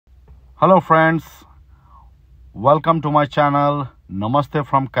Hello friends, welcome to my channel. Namaste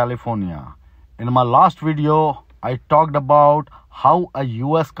from California. In my last video, I talked about how a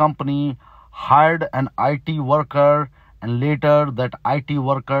US company hired an IT worker and later that IT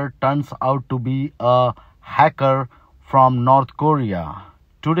worker turns out to be a hacker from North Korea.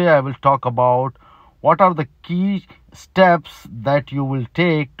 Today I will talk about what are the key steps that you will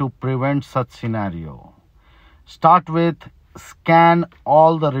take to prevent such scenario. Start with scan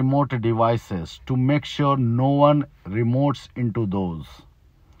all the remote devices to make sure no one remotes into those.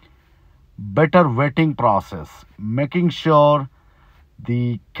 Better vetting process, making sure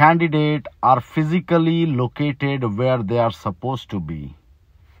the candidate are physically located where they are supposed to be.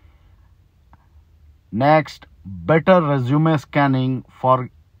 Next, better resume scanning for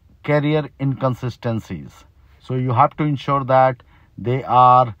career inconsistencies. So you have to ensure that they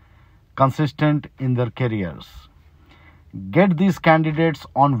are consistent in their careers. Get these candidates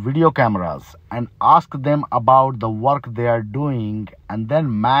on video cameras and ask them about the work they are doing and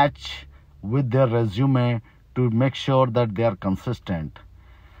then match with their resume to make sure that they are consistent.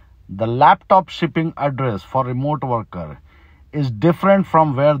 The laptop shipping address for remote worker is different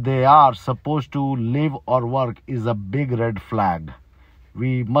from where they are supposed to live or work is a big red flag.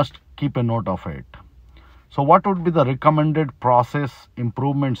 We must keep a note of it. So what would be the recommended process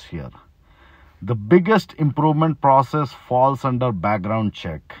improvements here? The biggest improvement process falls under background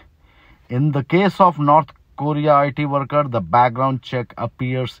check. In the case of North Korea IT worker, the background check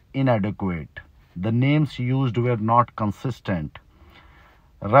appears inadequate. The names used were not consistent.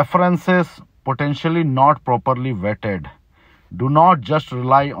 References potentially not properly vetted. Do not just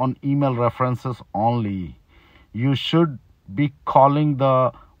rely on email references only. You should be calling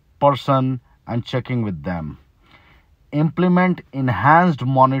the person and checking with them. Implement enhanced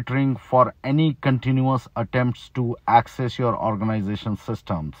monitoring for any continuous attempts to access your organization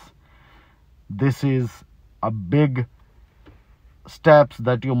systems. This is a big steps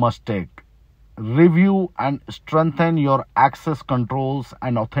that you must take. Review and strengthen your access controls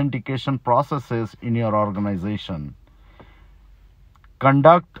and authentication processes in your organization.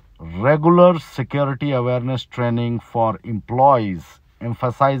 Conduct regular security awareness training for employees,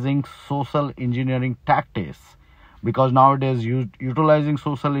 emphasizing social engineering tactics. Because nowadays utilizing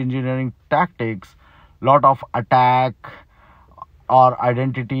social engineering tactics, lot of attack or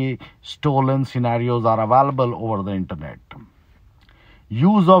identity stolen scenarios are available over the internet.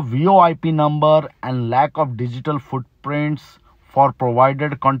 Use of VOIP number and lack of digital footprints for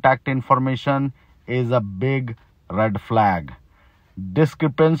provided contact information is a big red flag.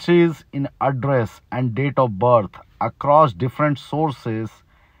 Discrepancies in address and date of birth across different sources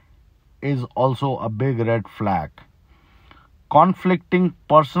is also a big red flag. Conflicting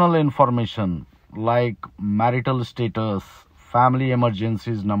personal information like marital status, family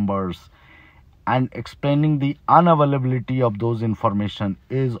emergencies numbers, and explaining the unavailability of those information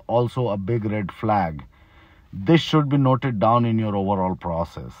is also a big red flag. This should be noted down in your overall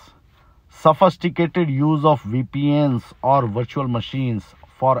process. Sophisticated use of VPNs or virtual machines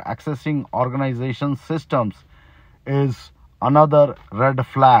for accessing organization systems is another red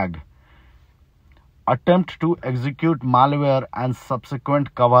flag. Attempt to execute malware and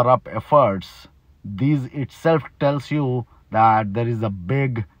subsequent cover-up efforts. These itself tells you that there is a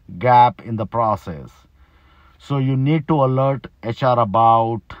big gap in the process. So you need to alert HR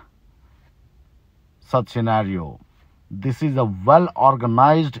about such scenario. This is a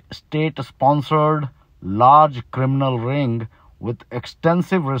well-organized, state-sponsored, large criminal ring with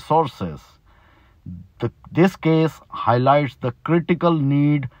extensive resources. This case highlights the critical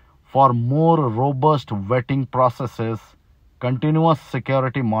need for more robust vetting processes, continuous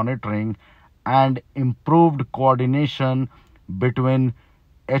security monitoring, and improved coordination between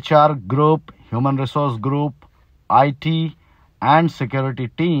HR group, human resource group, IT, and security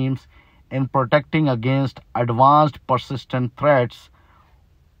teams in protecting against advanced persistent threats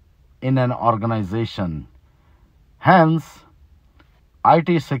in an organization. Hence,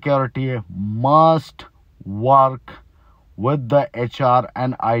 IT security must work with the HR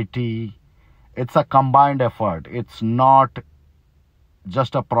and IT. It's a combined effort. It's not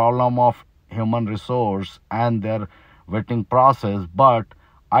just a problem of human resource and their vetting process, but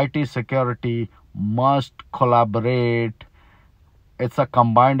IT security must collaborate. It's a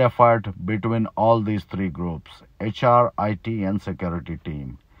combined effort between all these three groups, HR, IT, and security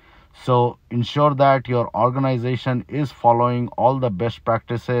team. So ensure that your organization is following all the best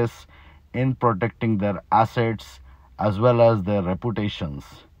practices in protecting their assets as well as their reputations.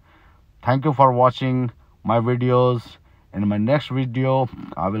 Thank you for watching my videos. In my next video,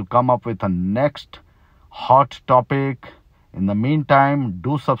 I will come up with a next hot topic In the meantime,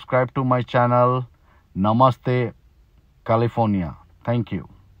 do subscribe to my channel. Namaste, California. Thank you.